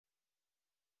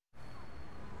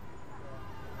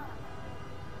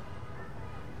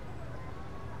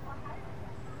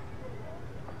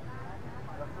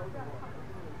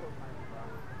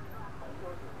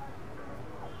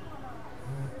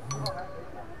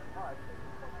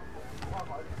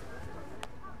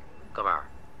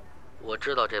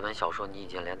知道这本小说你已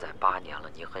经连载8年了，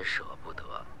你很舍不得。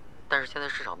但是现在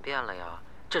市场变了呀，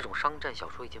这种商战小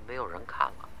说已经没有人看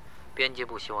了。编辑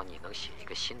部希望你能写一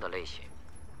个新的类型，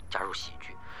加入喜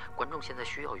剧。观众现在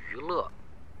需要娱乐，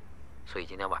所以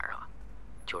今天晚上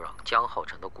就让江浩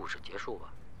辰的故事结束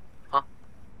吧。啊。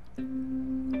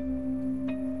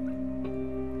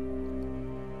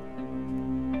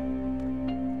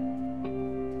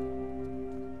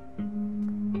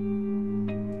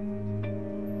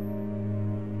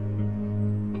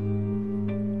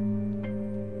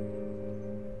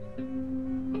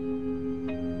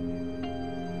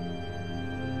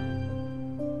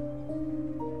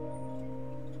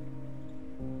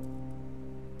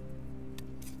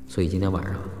所以今天晚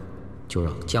上就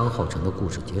让江浩辰的故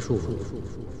事结束吧。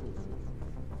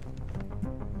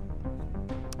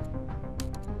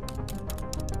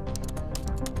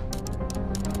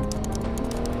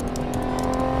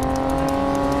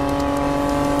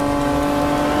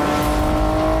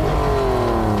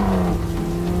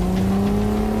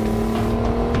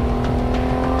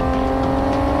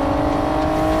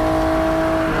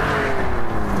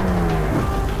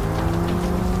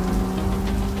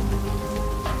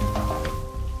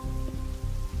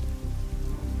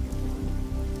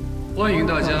欢迎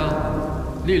大家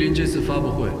莅临这次发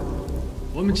布会。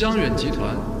我们江远集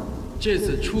团这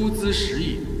次出资10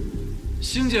亿，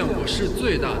兴建我市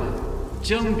最大的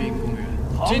江滨公园。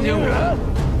今天我们让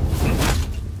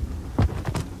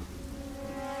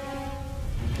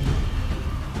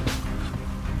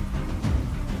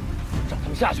他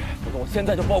们下去，否则我现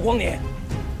在就曝光你。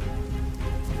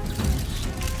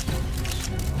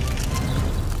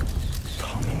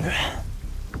唐明远，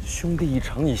兄弟一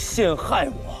场，你陷害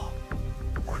我。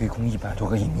 亏空100多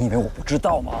个亿，你以为我不知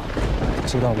道吗？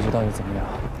知道不知道又怎么样？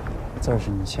字儿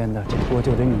是你签的，这锅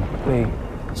就得你背。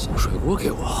想甩锅给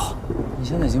我？你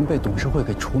现在已经被董事会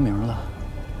给除名了，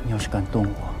你要是敢动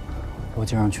我，我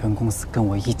就让全公司跟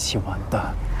我一起完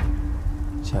蛋。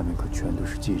下面可全都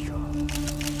是记者。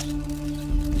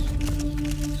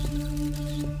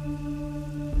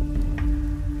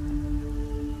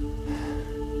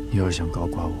你要是想搞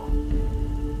垮我，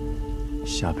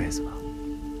下辈子吧。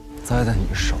 栽在你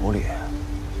手里，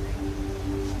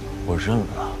我认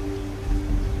了。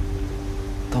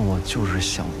但我就是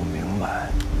想不明白，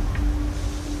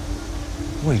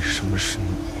为什么是你？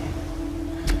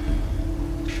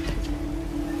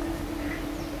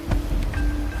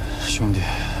兄弟，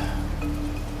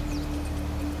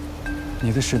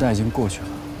你的时代已经过去了。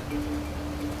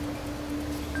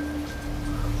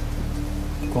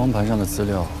光盘上的资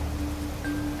料，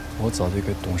我早就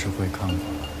给董事会看过了。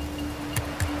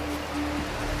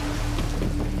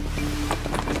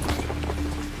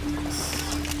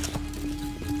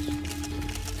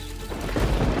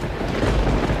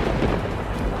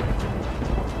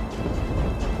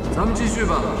 咱们继续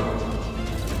吧。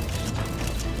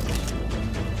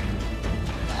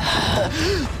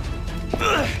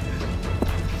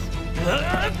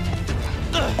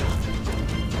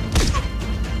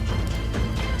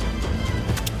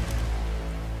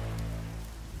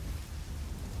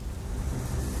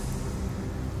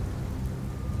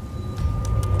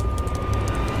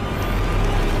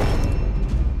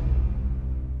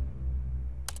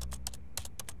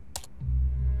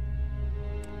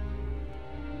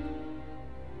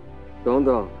等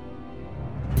等，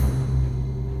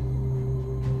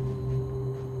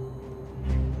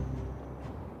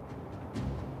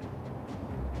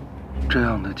这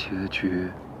样的结局，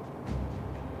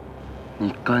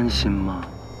你甘心吗？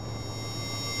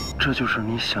这就是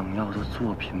你想要的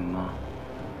作品吗？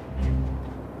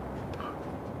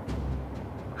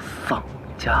丧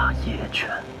家野犬，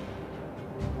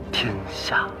天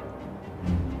下无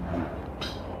敌。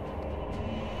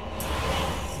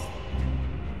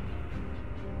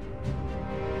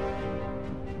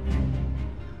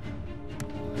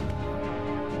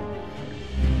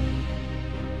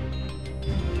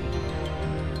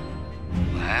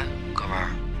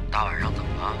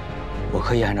 我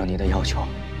可以按照你的要求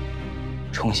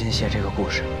重新写这个故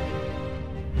事，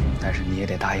但是你也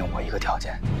得答应我一个条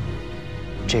件：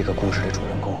这个故事的主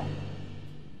人公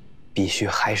必须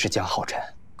还是江浩辰。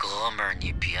哥们儿，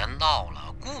你别闹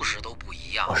了，故事都不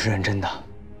一样。我是认真的，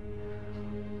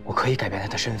我可以改变他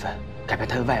的身份，改变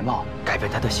他的外貌，改变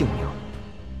他的姓名，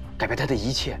改变他的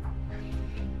一切，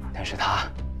但是他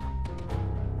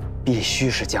必须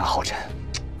是江浩辰。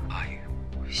哎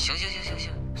呦，行，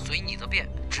随你的便。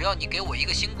 只要你给我一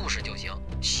个新故事就行，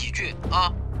喜剧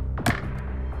啊！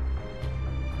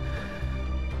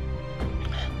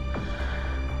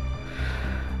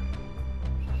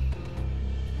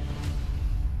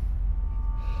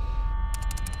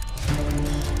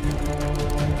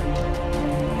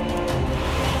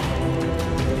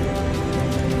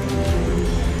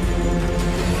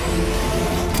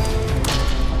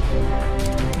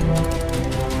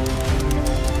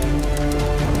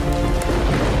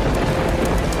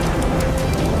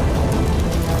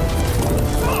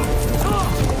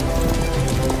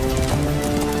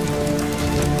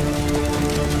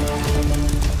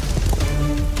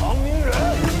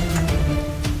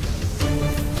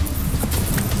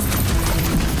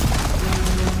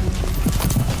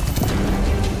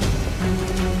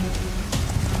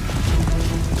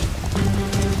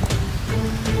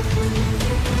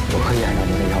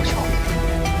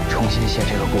新写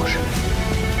这个故事，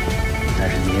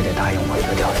但是你也得答应我一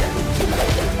个条件：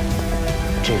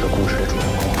这个故事的主人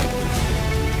公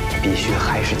必须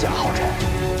还是江浩辰。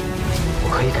我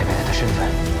可以改变他的身份，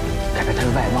改变他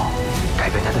的外貌，改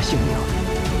变他的姓名，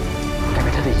改变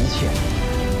他的一切，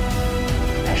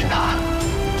但是他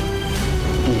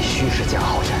必须是江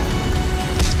浩辰。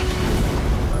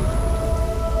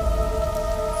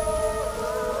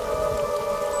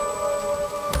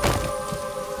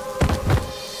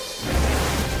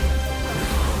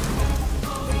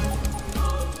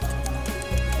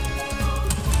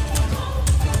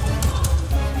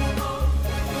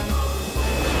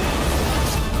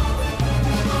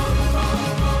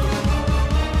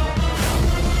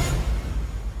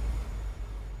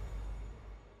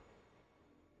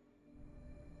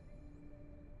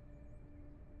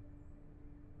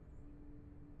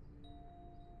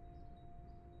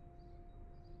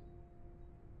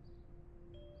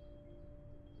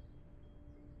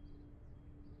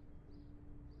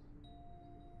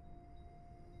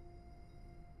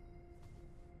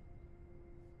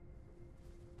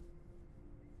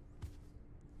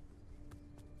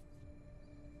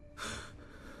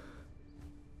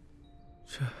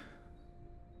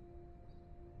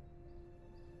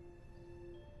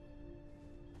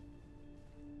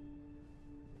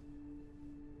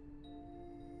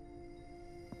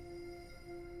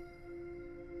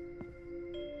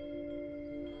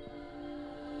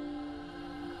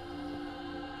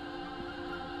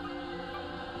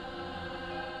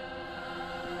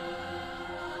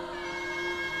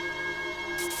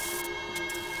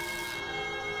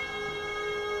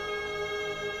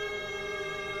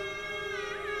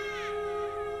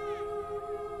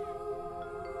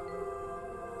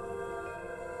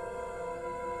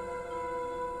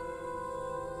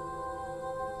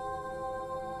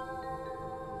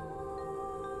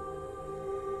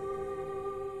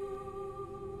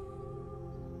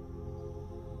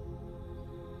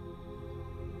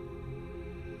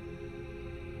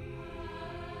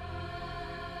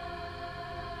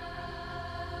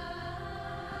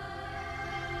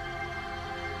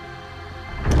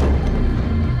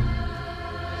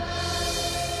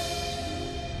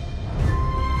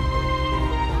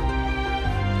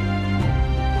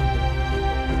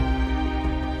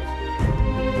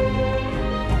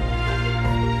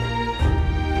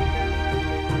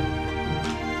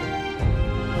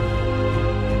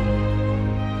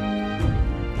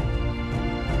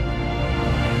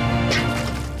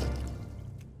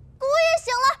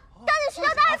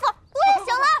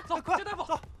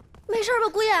 没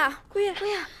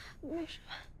事。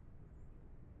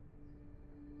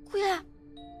姑爷，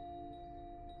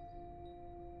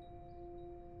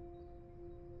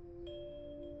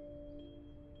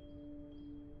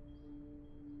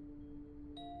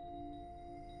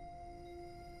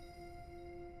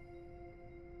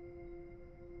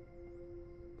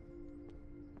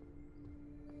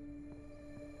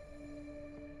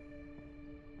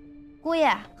姑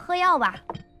爷，喝药吧。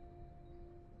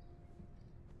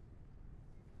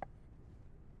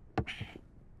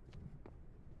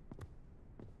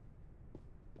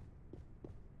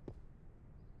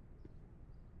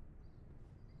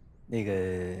 那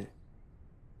个，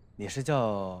你是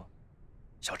叫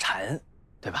小婵，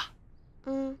对吧？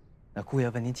嗯。那姑爷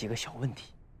问你几个小问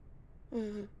题。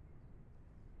嗯。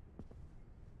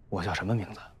我叫什么名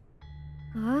字？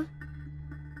啊？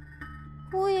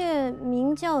姑爷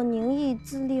名叫宁毅，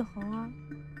字立恒啊。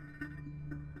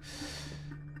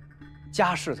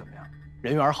家世怎么样？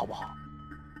人缘好不好？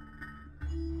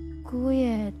姑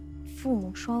爷父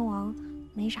母双亡，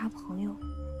没啥朋友。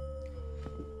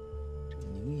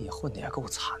 宁毅混得也够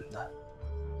惨的。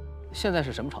现在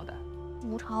是什么朝代？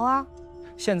吴朝啊。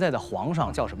现在的皇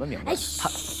上叫什么名字？哎，他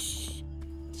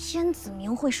天子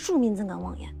明讳，庶民怎敢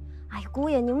妄言？哎呀，姑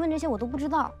爷，您问这些我都不知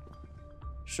道。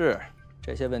是，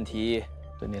这些问题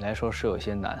对你来说是有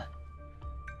些难。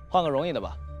换个容易的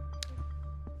吧。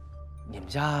你们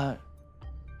家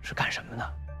是干什么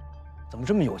的？怎么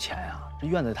这么有钱呀？这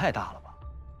院子也太大了吧？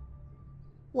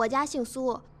我家姓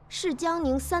苏。 是江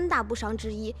宁3大部商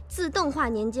之一，自邓化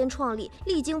年间创立，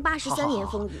历经83年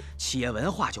风雨。企业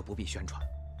文化就不必宣传。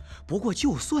不过，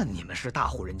就算你们是大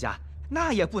户人家，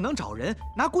那也不能找人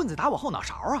拿棍子打我后脑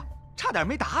勺啊！差点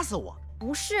没打死我。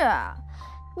不是，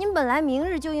您本来明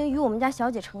日就应与我们家小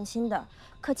姐成亲的，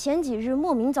可前几日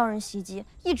莫名遭人袭击，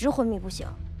一直昏迷不醒。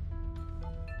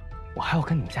我还要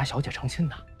跟你们家小姐成亲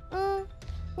呢。嗯，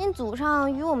您祖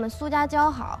上与我们苏家交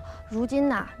好，如今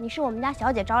呐，你是我们家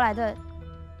小姐招来的。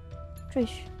 赘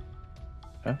婿，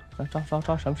招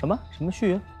什么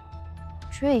婿？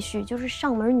赘婿就是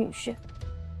上门女婿。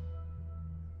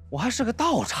我还是个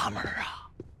倒插门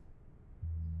啊！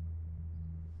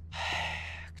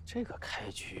这个开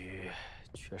局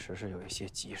确实是有一些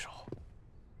棘手。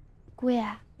姑爷，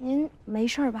您没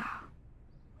事吧？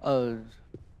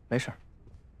没事。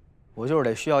我就是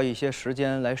得需要一些时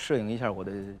间来适应一下我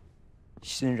的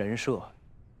新人设。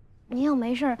您要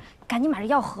没事，赶紧把这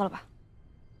药喝了吧。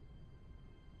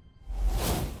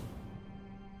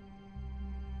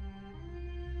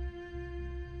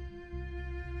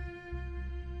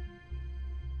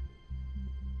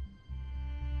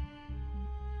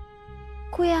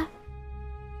姑爷，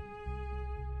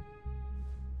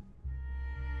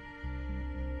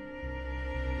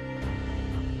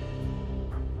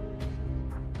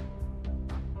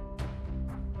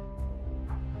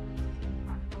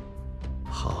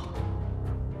好，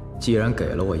既然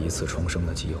给了我一次重生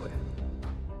的机会，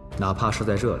哪怕是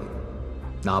在这里，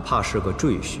哪怕是个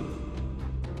赘婿，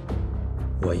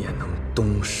我也能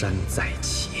东山再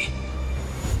起。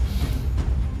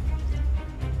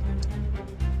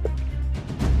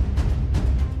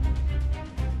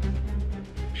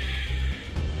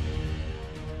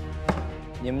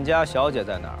你们家小姐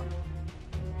在哪儿？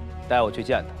带我去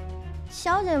见她。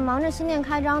小姐忙着新店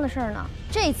开张的事儿呢。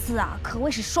这次啊，可谓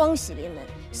是双喜临门，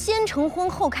先成婚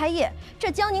后开业。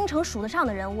这江宁城数得上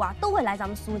的人物啊，都会来咱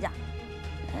们苏家。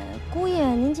姑爷，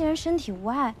您既然身体无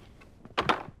碍，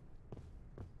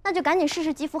那就赶紧试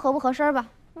试吉服合不合身吧。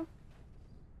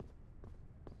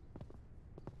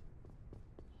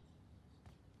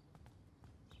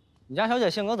你家小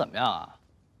姐性格怎么样啊？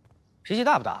脾气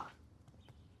大不大？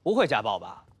不会家暴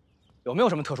吧？有没有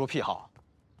什么特殊癖好？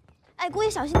哎，姑爷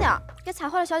小心点儿，别踩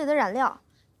坏了小姐的染料。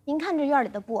您看这院里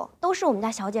的布，都是我们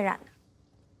家小姐染的。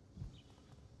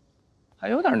还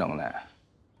有点能耐。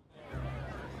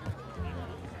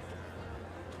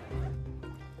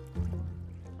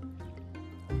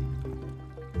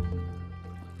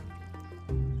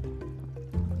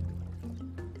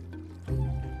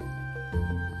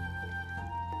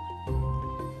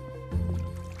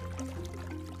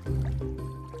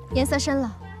颜色深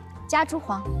了，加珠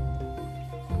黄。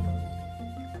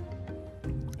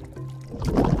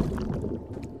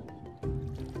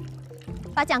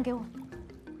把奖给我。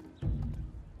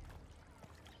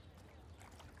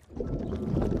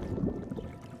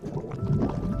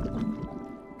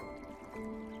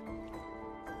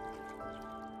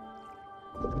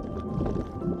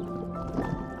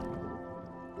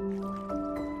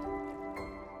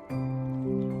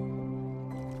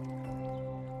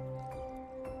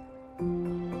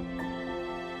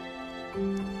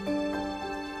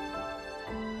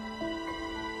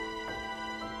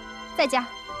再加。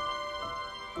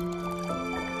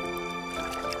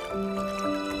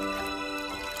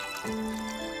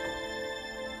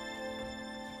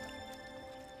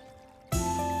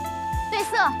对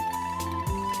色。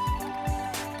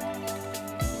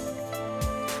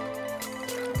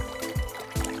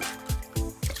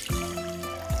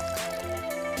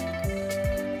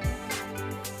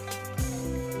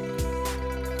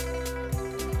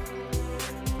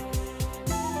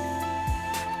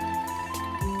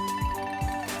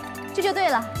这就对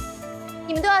了，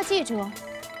你们都要记住，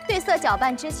对色搅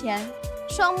拌之前，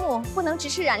双目不能直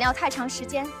视染料太长时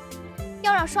间，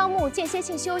要让双目间歇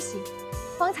性休息，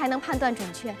方才能判断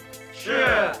准确。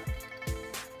是。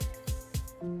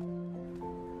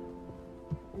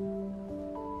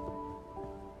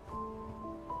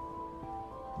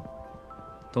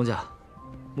东家，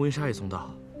暮云纱已送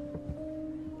到，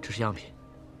这是样品。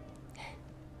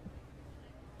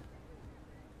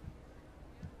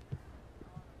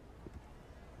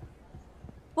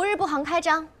不日不行开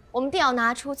张，我们定要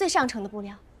拿出最上乘的布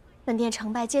料，本店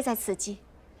成败皆在此机，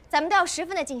咱们都要十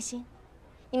分的尽心。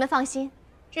你们放心，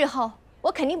日后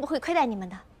我肯定不会亏待你们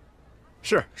的。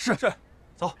是，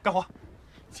走，干活。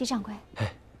齐掌柜，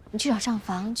你去找上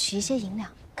房取一些银两，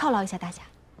犒劳一下大家。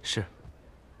是。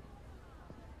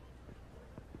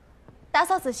打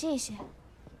扫仔细一些。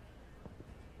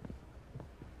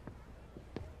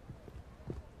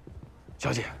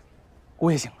小姐，姑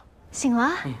爷醒了。醒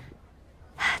了？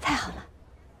太好了。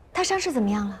他伤势怎么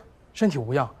样了？身体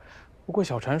无恙，不过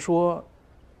小婵说，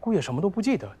姑爷什么都不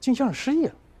记得，竟像是失忆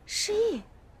了。失忆？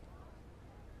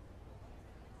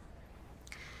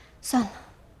算了，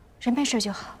人没事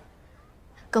就好。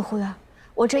耿胡元，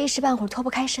我这一时半会儿脱不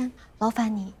开身，劳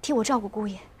烦你替我照顾姑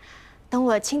爷。等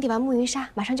我清理完暮云纱，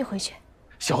马上就回去。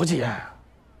小姐，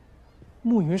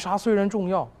暮云纱虽然重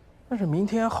要，但是明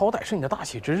天好歹是你的大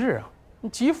喜之日啊！你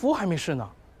吉服还没试呢，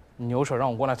你牛舍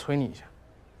让我过来催你一下。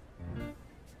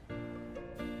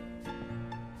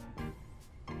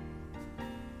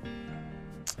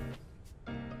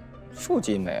腹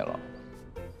肌没了，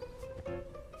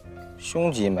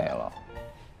胸肌没了，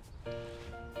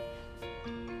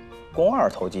肱二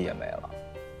头肌也没了。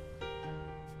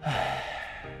唉。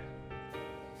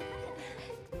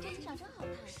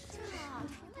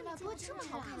 这么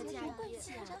好看的嫁衣，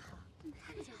真好，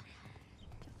看着就好看。这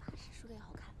发饰梳的也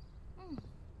好看。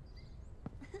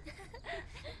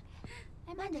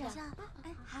哎，慢点笑。哎，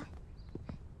好。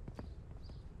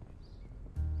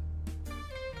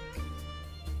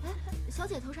哎，小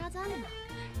姐头纱簪了呢，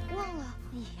忘了。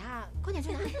你呀，快点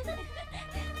去拿。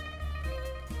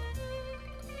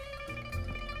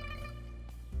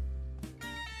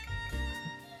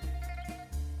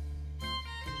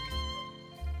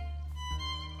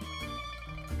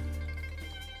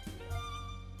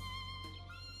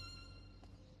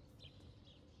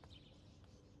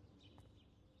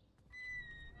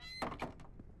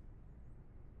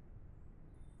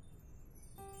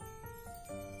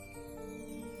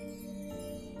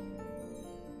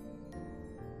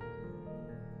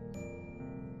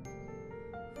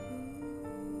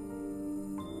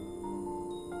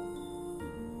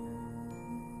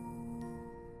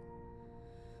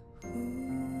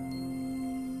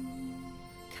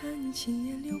轻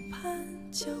烟流盼，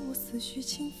将我思绪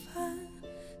侵犯。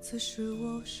此时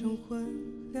我神魂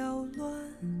缭乱，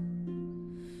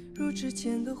如指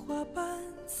尖的花瓣，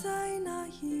在那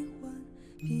一晚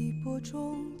碧波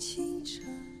中轻颤。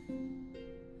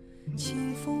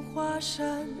清风华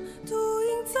山，独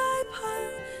影在畔，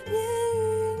念与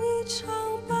你常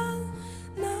伴。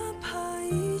哪怕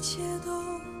一切都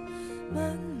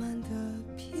慢慢的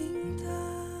平淡，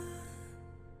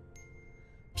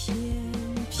偏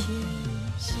偏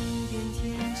心变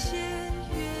天险，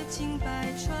阅尽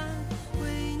百川，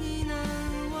为你难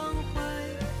忘怀。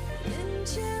眼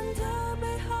前的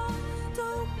美好，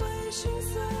都会逊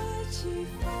色几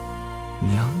番。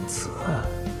娘子，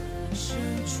深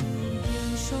处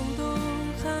烟霜东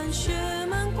寒，雪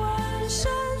满关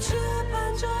山，却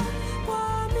盼着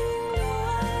花明柳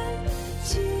暗，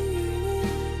给予你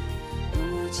无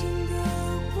尽的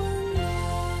温暖。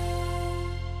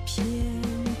偏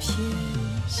偏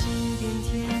心变天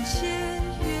险，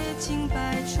阅尽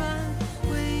百川，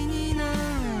为你难。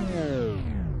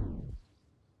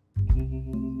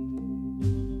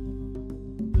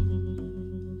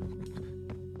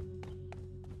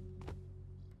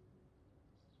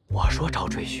我说找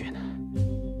赘婿呢，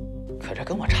可这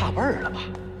跟我差辈儿了吧？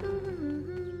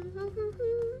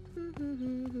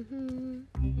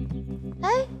哎，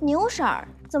牛婶儿，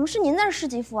怎么是您在这试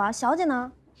吉服啊？小姐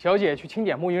呢？小姐去清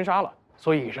点暮云纱了，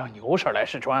所以让牛婶来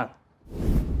试穿。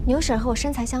牛婶和我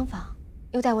身材相仿，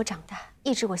又待我长大，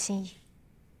一直我心意，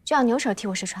就让牛婶替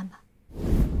我试穿吧。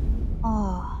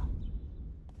哦。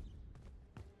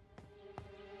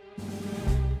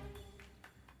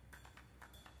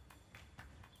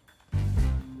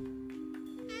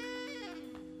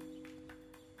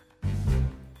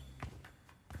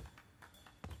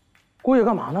姑爷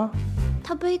干嘛呢？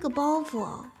他背个包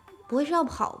袱，不会是要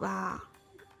跑吧？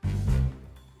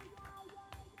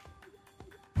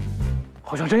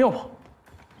好像真要跑，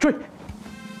追！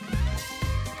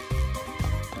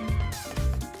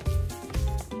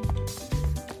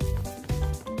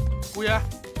姑爷，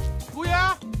姑爷，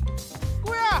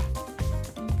姑爷，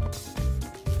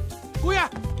姑爷，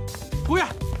姑爷，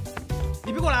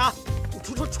你别过来啊！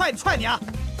我踹你啊！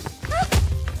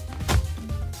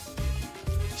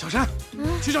小山，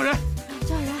去叫人。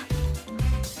叫人。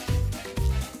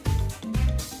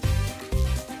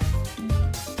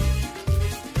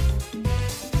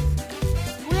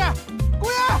姑爷，姑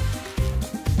爷，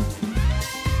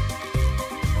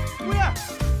姑爷，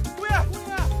姑爷，姑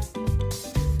爷，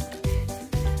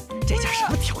这家什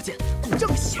么条件，雇这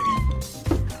么些人？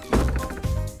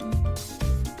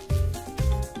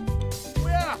姑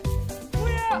爷，姑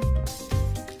爷，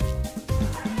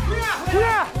姑爷，姑爷。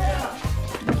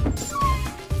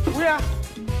姑爷，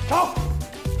找，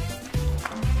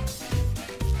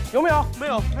有没有？没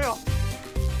有，没有。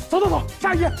走走走，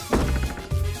下一页。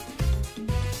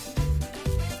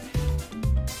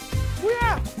姑爷，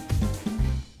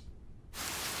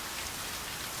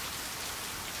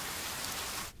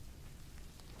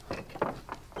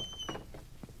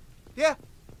爹，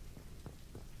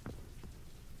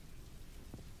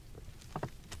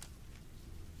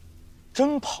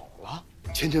真跑了？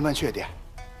千真万确，爹。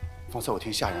方才我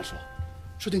听下人说，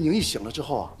这宁毅醒了之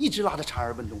后啊，一直拉着婵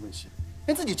儿问东问西，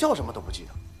连自己叫什么都不记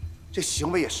得，这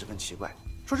行为也十分奇怪。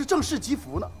说是正式吉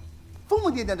服呢，疯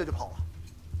疯癫癫的就跑了，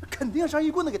肯定让一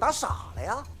棍子给打傻了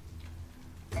呀。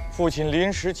父亲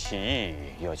临时起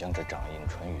意要将这掌印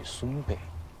传与孙辈，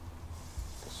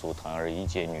这苏檀儿一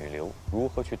介女流，如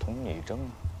何去同你争？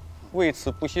为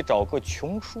此不惜找个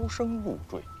穷书生入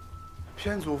赘。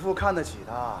偏祖父看得起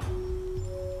他，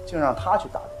竟让他去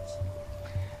打点戏，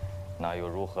那又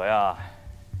如何呀？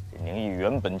这宁毅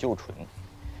原本就蠢，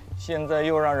现在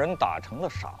又让人打成了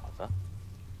傻子。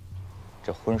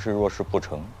这婚事若是不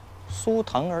成，苏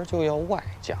檀儿就要外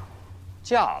嫁，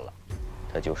嫁了，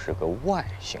她就是个外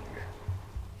姓人。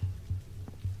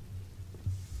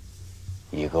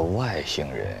一个外姓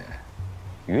人，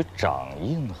与掌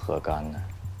印何干呢？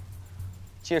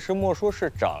届时莫说是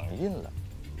掌印了，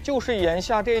就是眼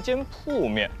下这间铺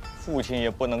面，父亲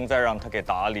也不能再让他给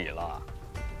打理了。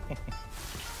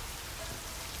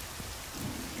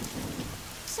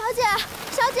小姐，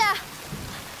小姐，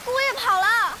姑爷跑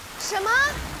了！什么？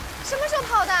什么时候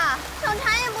跑的？小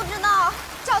婵也不知道，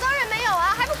找到人没有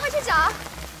啊？还不快去找！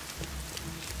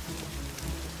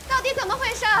到底怎么回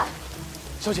事？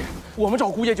小姐，我们找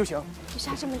姑爷就行。雨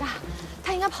下这么大，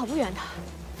他应该跑不远的。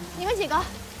你们几个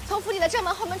从府里的正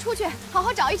门后门出去，好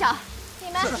好找一找。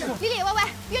你们里里外外、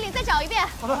院里再找一遍。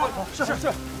好的，是。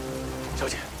小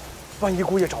姐，万一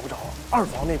姑爷找不着，二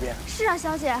房那边。是啊，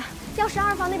小姐，要是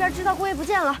二房那边知道姑爷不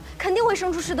见了，肯定会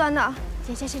生出事端的。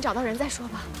先找到人再说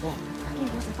吧。应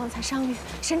公子方才伤愈，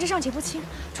神志尚且不清，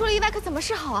出了意外可怎么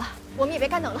是好啊？我们也别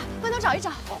干等了，回头找一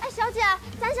找。哎，小姐，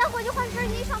咱先回去换身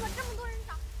衣裳吧，这么多人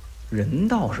找。人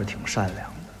倒是挺善良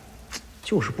的，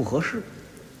就是不合适。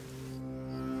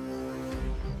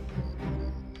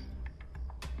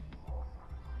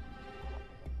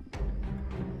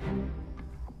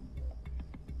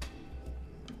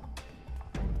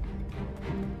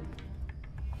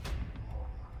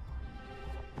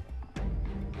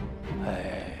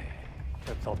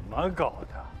怎么搞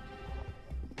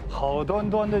的？好端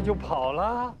端的就跑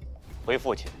了？回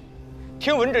父亲，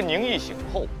听闻这宁毅醒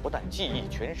后，不但记忆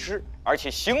全失，而且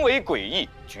行为诡异，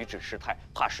举止失态，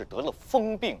怕是得了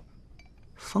疯病。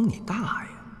疯你大爷！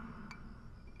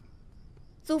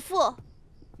祖父，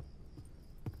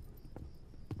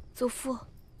祖父，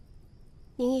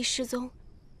宁毅失踪，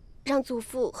让祖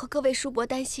父和各位叔伯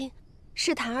担心，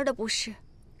是檀儿的不是，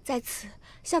在此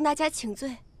向大家请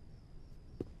罪。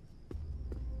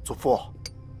祖父，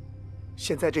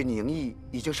现在这宁毅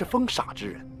已经是疯傻之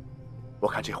人，我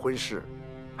看这婚事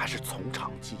还是从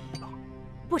长计议吧。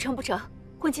不成，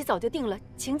婚期早就定了，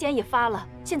请柬也发了，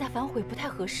现在反悔不太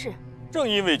合适。正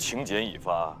因为请柬已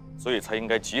发，所以才应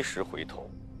该及时回头。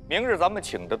明日咱们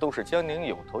请的都是江宁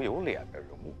有头有脸的人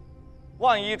物，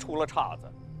万一出了岔子，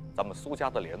咱们苏家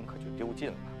的脸可就丢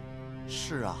尽了。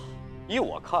是啊，依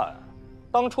我看，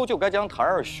当初就该将檀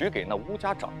儿许给那吴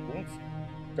家长公子。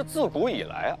这自古以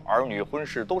来，儿女婚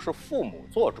事都是父母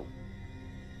做主。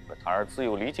可檀儿自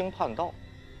幼离经叛道，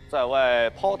在外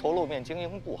抛头露面经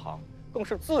营布行，更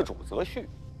是自主择婿。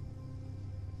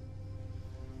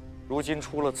如今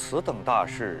出了此等大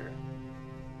事，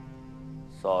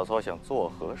嫂嫂想作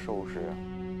何收拾啊？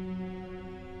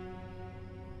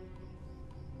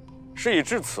事已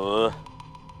至此，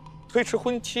推迟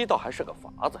婚期倒还是个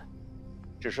法子。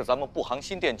只是咱们布行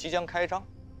新店即将开张。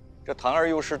这檀儿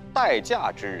又是待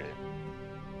嫁之人，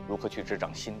如何去执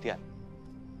掌新店？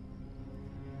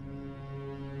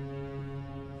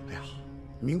哎呀，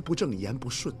名不正言不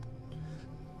顺，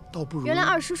倒不如……原来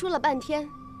二叔说了半天，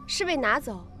是为拿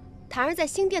走檀儿在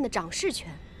新店的掌事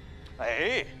权。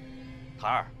哎，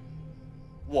檀儿，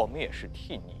我们也是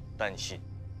替你担心。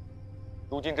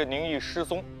如今这宁毅失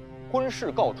踪，婚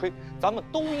事告吹，咱们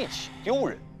都一起丢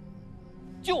人。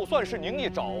就算是宁毅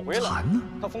找回来，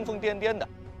他疯疯癫癫的。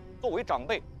作为长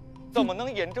辈，怎么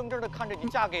能眼睁睁地看着你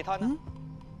嫁给他呢？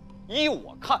依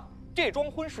我看，这桩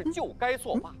婚事就该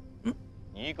作罢。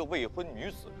你一个未婚女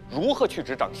子，如何去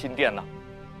执掌新店呢？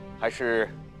还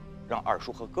是让二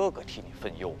叔和哥哥替你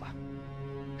分忧吧。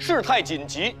事态紧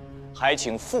急，还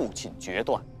请父亲决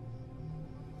断。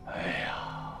哎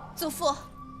呀，祖父，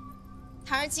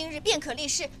檀儿今日便可立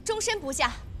誓，终身不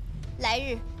嫁，来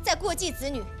日再过继子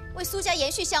女，为苏家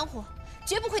延续香火，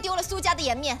绝不会丢了苏家的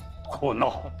颜面。胡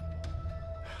闹！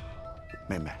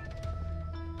妹妹，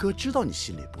哥知道你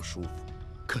心里不舒服，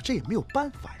可这也没有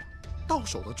办法呀。到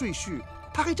手的赘婿，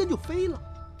他还真就飞了。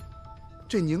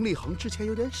这宁立恒之前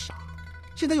有点傻，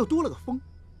现在又多了个疯。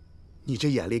你这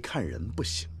眼力看人不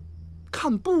行，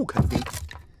看布肯定。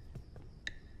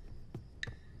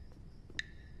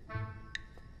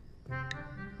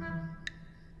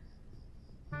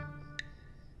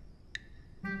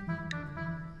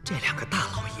这两个大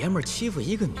老爷们欺负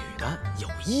一个女的，有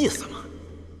意思吗？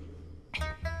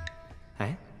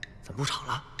哎，怎么不吵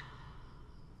了？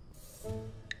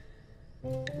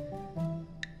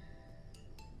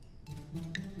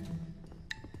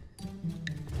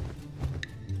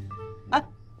哎，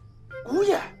姑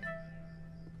爷，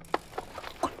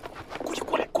姑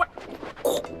爷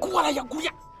过来呀，姑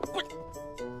爷，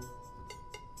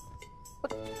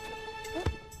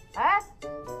哎，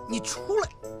你出来！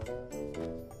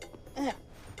哎呀，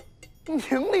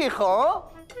宁立恒，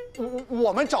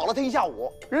我们找了他一下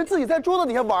午，人自己在桌子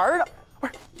底下玩呢。不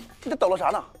是，你这抖搂啥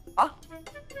呢？啊，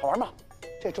好玩吗？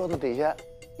这桌子底下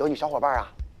有你小伙伴啊，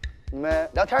你们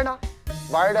聊天呢，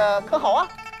玩的可好啊，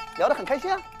聊得很开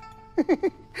心啊。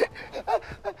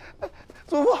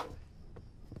祖父，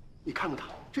你看看他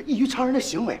这异于常人的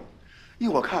行为，依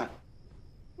我看，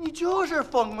你就是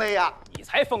疯了呀！你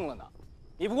才疯了呢！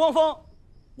你不光疯，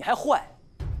你还坏。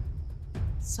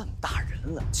这么大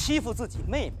人了，欺负自己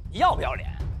妹妹，你要不要脸？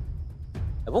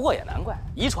不过也难怪，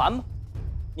遗传嘛。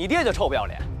你爹就臭不要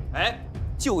脸，哎，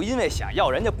就因为想要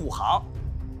人家布行，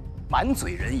满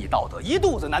嘴仁义道德，一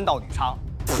肚子男盗女娼。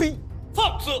呸！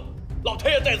放肆！老太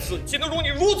爷在此，岂能容你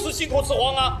如此心口雌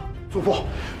黄啊！祖父，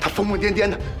他疯疯癫癫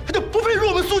的，他就不配入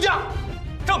我们苏家。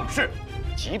正是，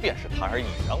即便是胎儿已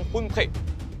然婚配，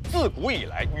自古以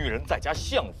来，女人在家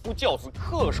相夫教子、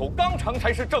恪守纲常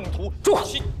才是正途。住口！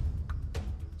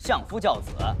相夫教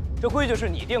子，这规矩是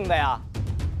你定的呀，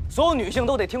所有女性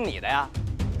都得听你的呀，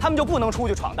她们就不能出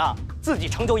去闯荡，自己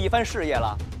成就一番事业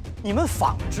了。你们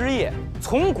纺织业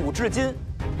从古至今，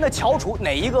那翘楚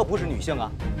哪一个不是女性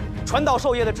啊？传道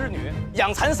授业的织女，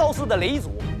养蚕缫丝的雷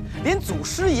祖，连祖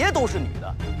师爷都是女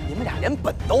的，你们俩连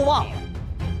本都忘了。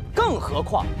更何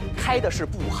况开的是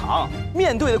布行，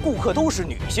面对的顾客都是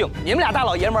女性，你们俩大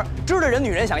老爷们儿知道人女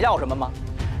人想要什么吗？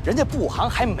人家布行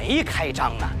还没开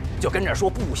张呢，就跟这说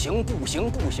不行不行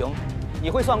不行。你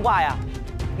会算卦呀？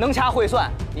能掐会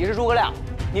算，你是诸葛亮，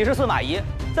你是司马懿，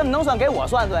这么能算给我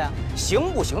算算呀？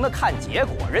行不行的看结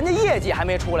果，人家业绩还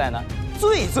没出来呢。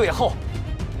最后，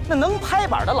那能拍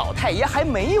板的老太爷还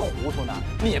没糊涂呢，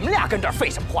你们俩跟这儿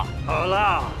废什么话？好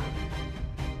了，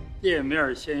店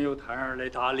面先由谭儿来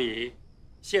打理，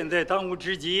现在当务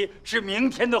之急是明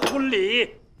天的婚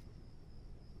礼。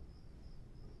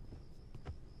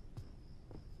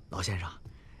老先生，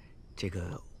这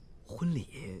个婚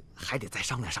礼还得再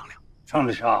商量商量。商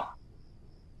量啥？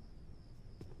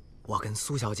我跟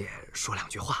苏小姐说两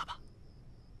句话吧。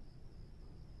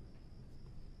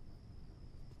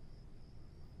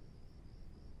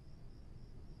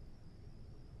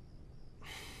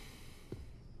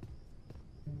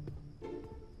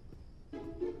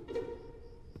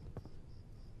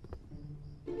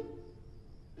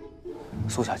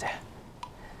苏小姐，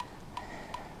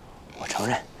我承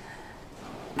认，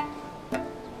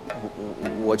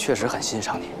我确实很欣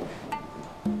赏你，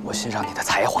我欣赏你的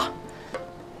才华，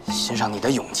欣赏你的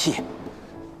勇气，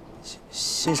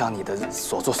欣赏你的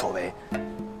所作所为，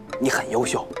你很优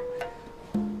秀。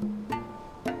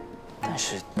但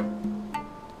是，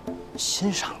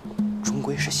欣赏终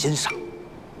归是欣赏，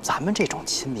咱们这种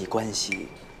亲密关系，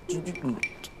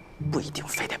不一定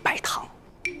非得拜堂，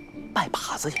拜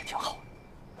把子也挺好。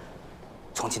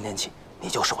从今天起，你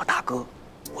就是我大哥，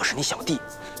我是你小弟，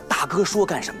大哥说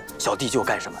干什么，小弟就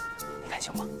干什么，你看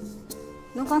行吗？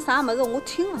侬讲啥么子，我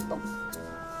听不懂。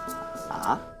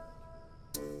啊？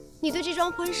你对这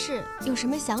桩婚事有什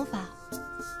么想法，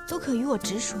都可与我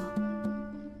直说。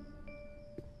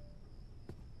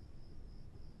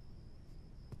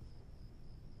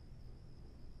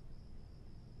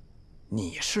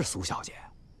你是苏小姐？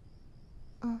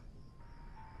嗯。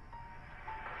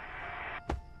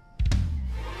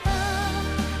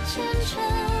前尘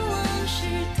往事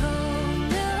都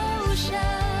留下，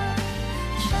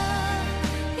唱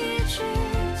一句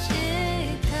解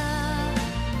答。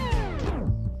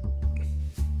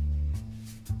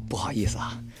不好意思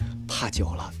啊，怕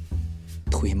久了，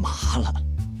腿麻了。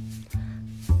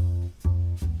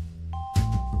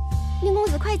宁公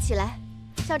子，快起来！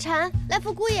小婵，来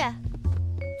扶姑爷。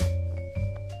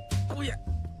姑爷。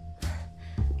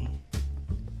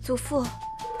祖父。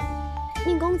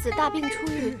宁公子大病初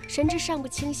愈，神志尚不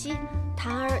清晰，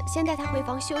檀儿先带他回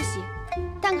房休息。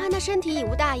但看他身体已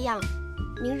无大恙，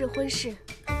明日婚事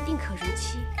定可如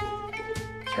期。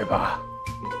去吧。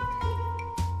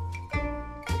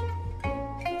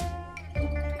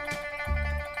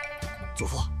祖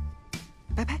父，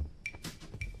拜拜。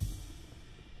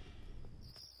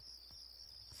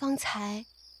方才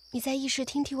你在议事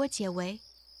厅替我解围，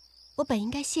我本应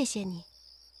该谢谢你，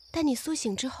但你苏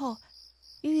醒之后，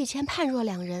与以前判若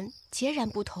两人，截然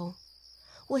不同。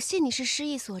我信你是失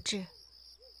意所致，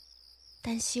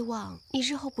但希望你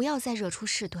日后不要再惹出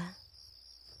事端。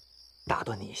打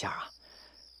断你一下啊，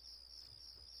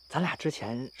咱俩之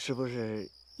前是不是？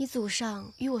你祖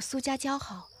上与我苏家交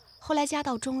好，后来家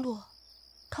道中落，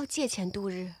靠借钱度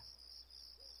日。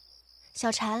小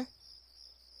婵，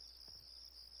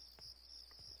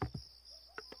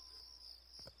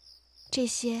这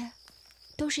些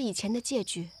都是以前的借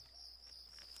据。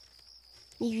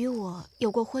你与我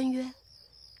有过婚约，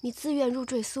你自愿入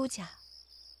赘苏家。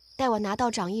待我拿到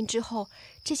掌印之后，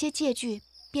这些借据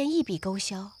便一笔勾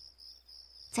销。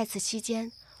在此期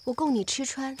间，我供你吃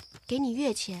穿，给你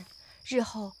月钱，日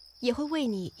后也会为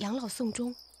你养老送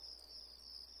终。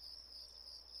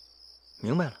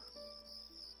明白了，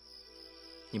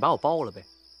你把我包了呗？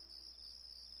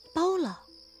包了？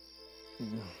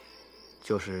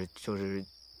就是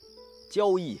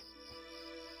交易。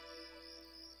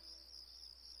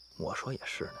我说也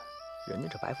是呢，人家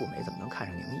这白富美怎么能看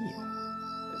上宁毅呢？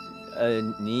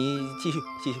你继续。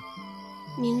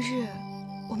明日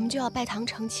我们就要拜堂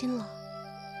成亲了，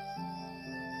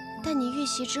但你遇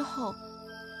袭之后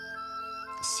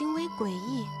行为诡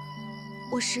异，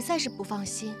我实在是不放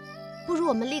心。不如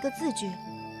我们立个字据，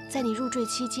在你入赘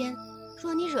期间，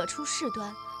若你惹出事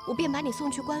端，我便把你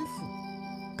送去官府，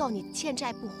告你欠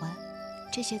债不还。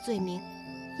这些罪名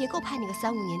也够判你个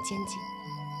3、5年监禁。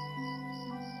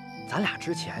咱俩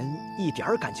之前一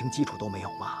点感情基础都没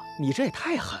有吗？你这也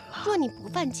太狠了。若你不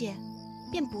犯戒，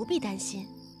便不必担心。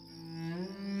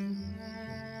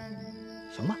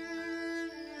行吧，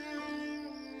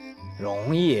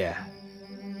容易，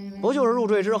不就是入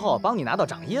赘之后帮你拿到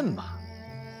掌印吗？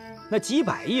那几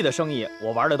百亿的生意，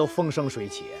我玩的都风生水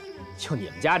起，就你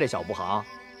们家这小布行，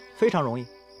非常容易。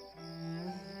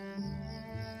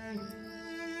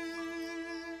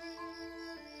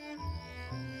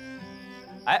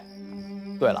哎，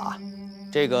对了啊，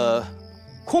这个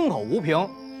空口无凭，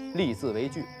立字为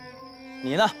据。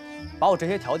你呢，把我这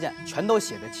些条件全都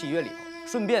写在契约里头，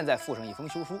顺便再附上一封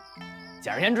休书。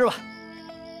简而言之吧，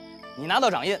你拿到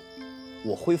掌印，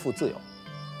我恢复自由。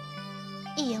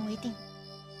一言为定。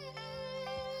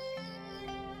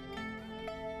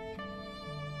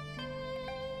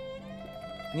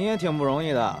你也挺不容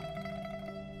易的。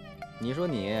你说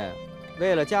你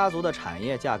为了家族的产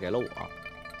业嫁给了我，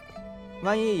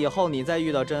万一以后你再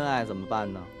遇到真爱怎么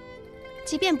办呢？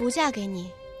即便不嫁给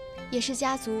你，也是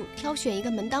家族挑选一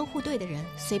个门当户对的人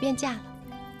随便嫁了，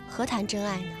何谈真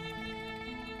爱呢？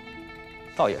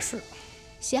倒也是。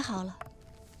写好了，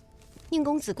宁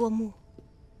公子过目。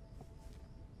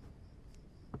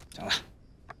行了，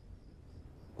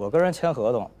我跟人签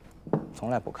合同，从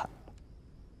来不看。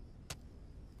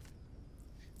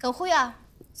耿护院，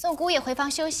送姑爷回房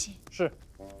休息。是。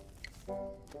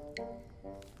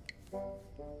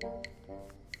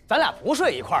咱俩不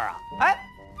睡一块儿啊？哎，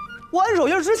我按手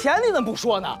印之前你怎么不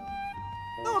说呢？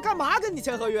那我干嘛跟你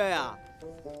签合约呀？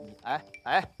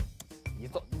你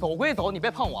走归走，你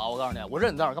别碰我啊！我告诉你，我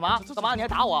认字儿，干嘛？干嘛？你还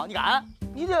打我？你敢？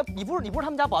你不是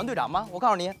他们家保安队长吗？我告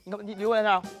诉你，你留在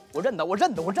那儿，我认得。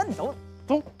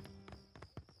走。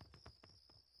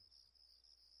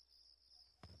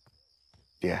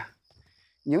爹，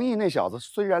宁毅那小子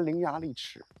虽然伶牙俐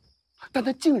齿，但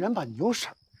他竟然把牛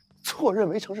婶错认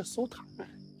为成是苏檀，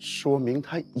说明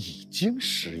他已经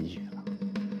失忆了。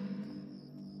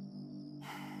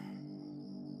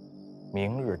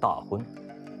明日大婚，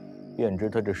便知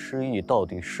他这失忆到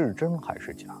底是真还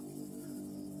是假。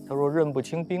他若认不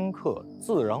清宾客，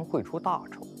自然会出大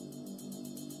丑。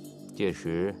届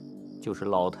时，就是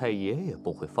老太爷也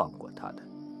不会放过他的。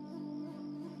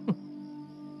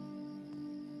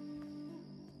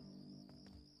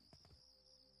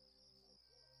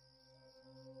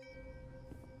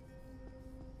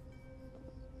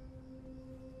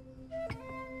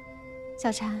小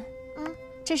婵，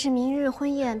这是明日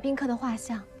婚宴宾客的画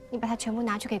像，你把它全部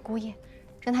拿去给姑爷，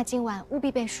让他今晚务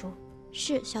必背熟。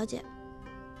是，小姐。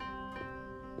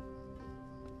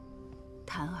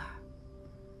檀儿，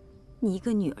你一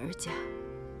个女儿家，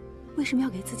为什么要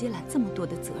给自己揽这么多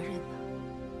的责任呢？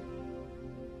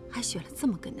还选了这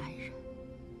么个男人，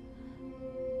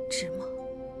值吗？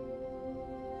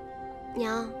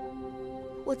娘，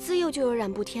我自幼就有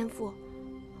染布天赋，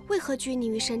为何拘泥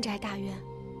于深宅大院？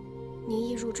宁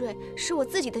毅入赘是我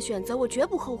自己的选择，我绝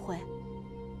不后悔。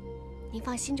您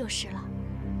放心就是了。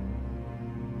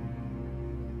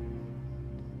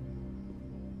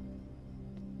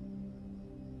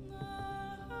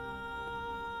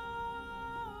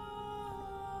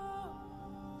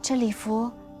这礼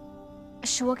服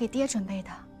是我给爹准备的，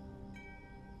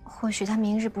或许他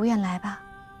明日不愿来吧，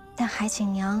但还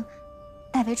请娘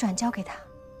代为转交给他。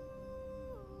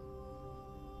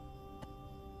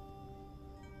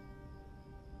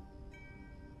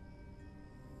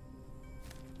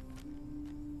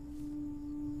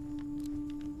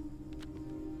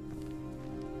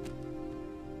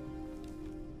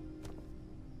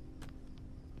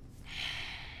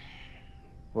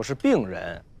我是病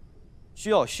人，需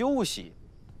要休息。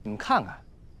你们看看，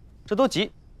这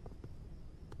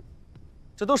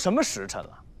都什么时辰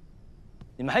了？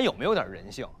你们还有没有点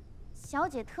人性？小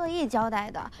姐特意交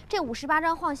代的，这58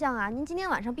张画像啊，您今天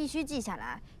晚上必须记下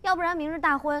来，要不然明日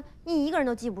大婚您一个人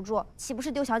都记不住，岂不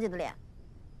是丢小姐的脸？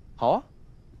好啊，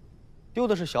丢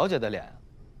的是小姐的脸，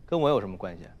跟我有什么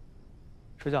关系？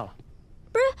睡觉了。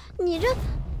不是你这，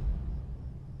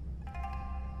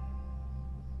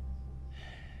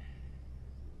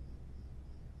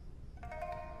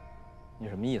你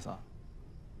什么意思啊？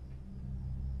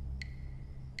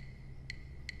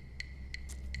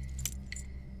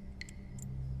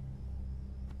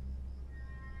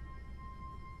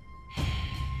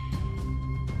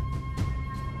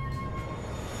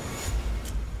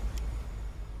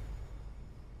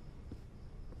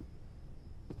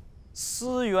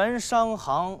思源商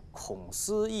行孔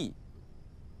思义，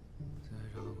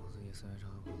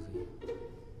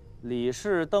李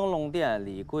氏灯笼店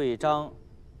李贵章，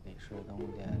李氏灯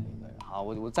笼店李贵章。好，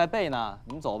我在背呢，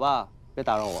你们走吧，别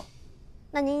打扰我。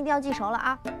那您一定要记熟了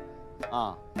啊！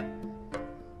啊。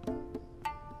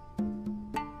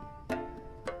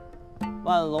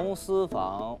万隆丝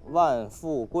纺，万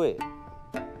富贵，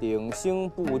鼎兴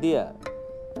布店，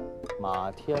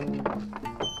马天。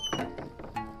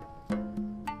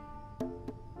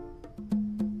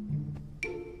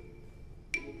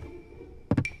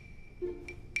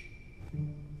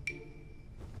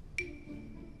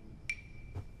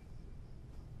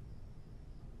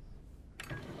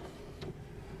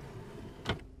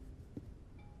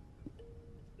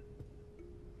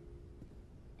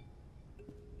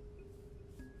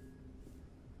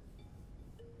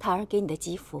桃儿给你的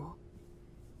吉服，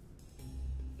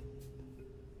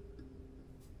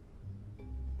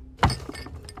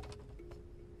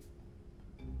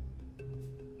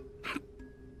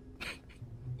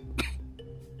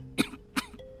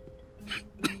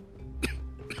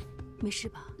没事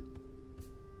吧？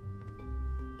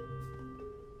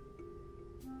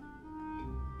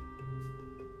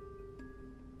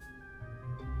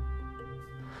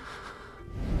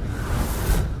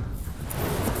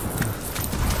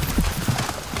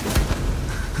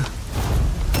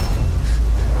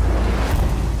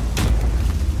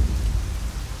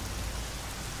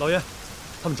老爷，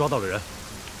他们抓到了人。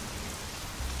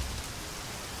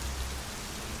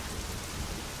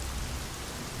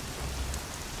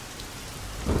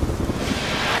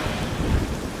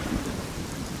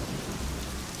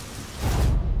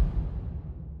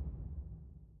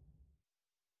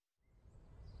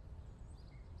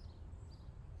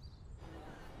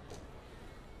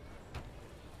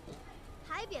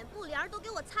台匾布帘都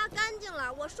给我擦干净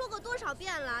了，我说过多少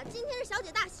遍了？今天是小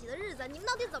姐大喜的日子，你们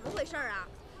到底怎么回事啊？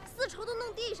丝绸都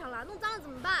弄地上了，弄脏了怎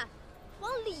么办？往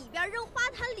里边扔，花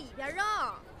坛里边扔，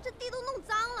这地都弄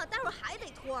脏了，待会儿还得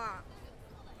拖。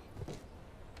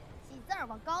喜字儿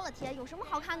往高了贴，有什么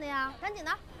好看的呀？赶紧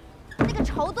的，那个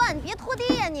绸缎你别拖地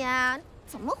呀你，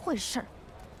怎么回事？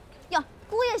哟，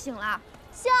姑爷醒了，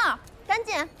杏儿，赶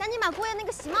紧把姑爷那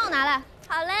个喜帽拿来。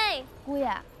好嘞，姑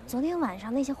爷，昨天晚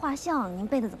上那些画像您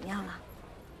背的怎么样了？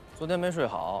昨天没睡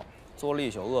好，做了一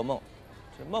宿噩梦，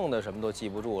这梦的什么都记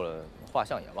不住了，画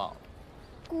像也忘了。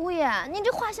姑爷，您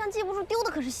这画像记不住，丢的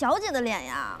可是小姐的脸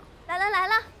呀！来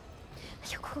了，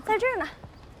哎呦，快在这儿呢。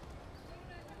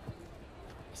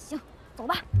行，走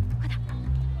吧，快点。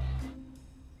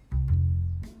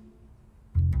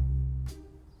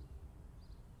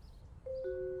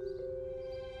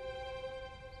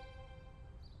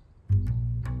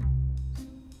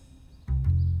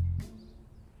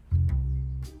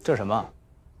这是什么？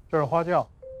这是花轿，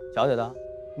小姐的，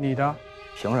你的，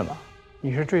凭什么？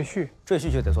你是赘婿，赘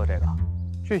婿就得做这个，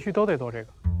赘婿都得做这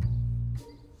个。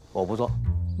我不做，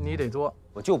你得做，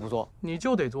我就不做，你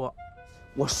就得做。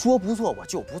我说不做我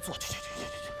就不做，去！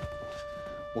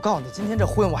我告诉你，今天这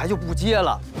婚我还就不结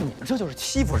了。你们这就是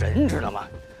欺负人，知道吗？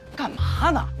干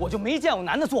嘛呢？我就没见过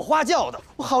男的做花轿的，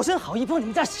我好心好意帮你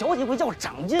们家小姐我要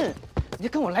长进，你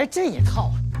跟我来这一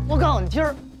套，我告诉你，今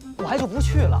儿我还就不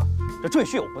去了。这赘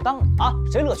婿我不当了啊，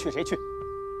谁乐去谁去。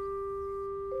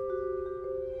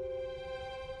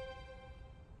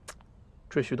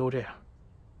赘婿都这样，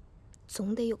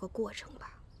总得有个过程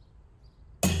吧。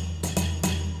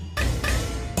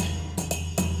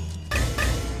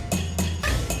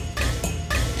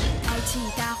抬起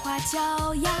大花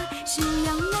轿呀，新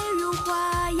娘美如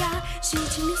花呀，喜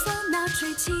庆的唢呐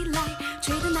吹起来，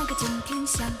吹得那个震天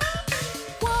响。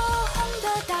火红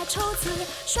的大绸子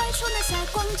甩出那霞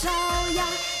光照呀，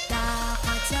大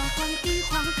花轿晃一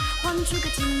晃，晃出个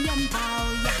金元宝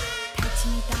呀。抬起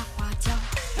大花轿，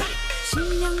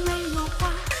新娘美如花，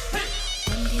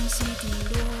欢天喜地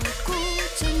锣鼓，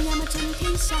真呀嘛震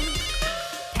天响。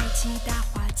抬起大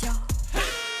花轿，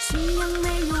新娘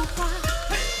美如花，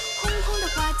红红的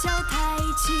花轿抬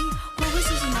起，活活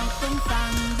细细闹东方。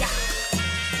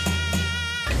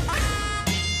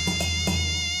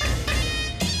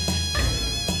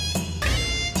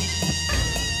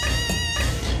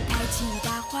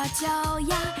脚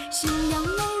呀，新娘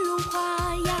泪如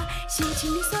花呀，喜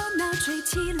庆的唢呐吹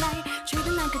起来，吹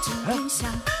的那个真天香。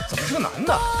怎么是个男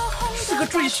的？是个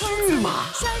赘婿嘛！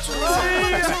甩出小花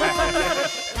轿，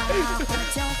大花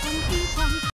轿换地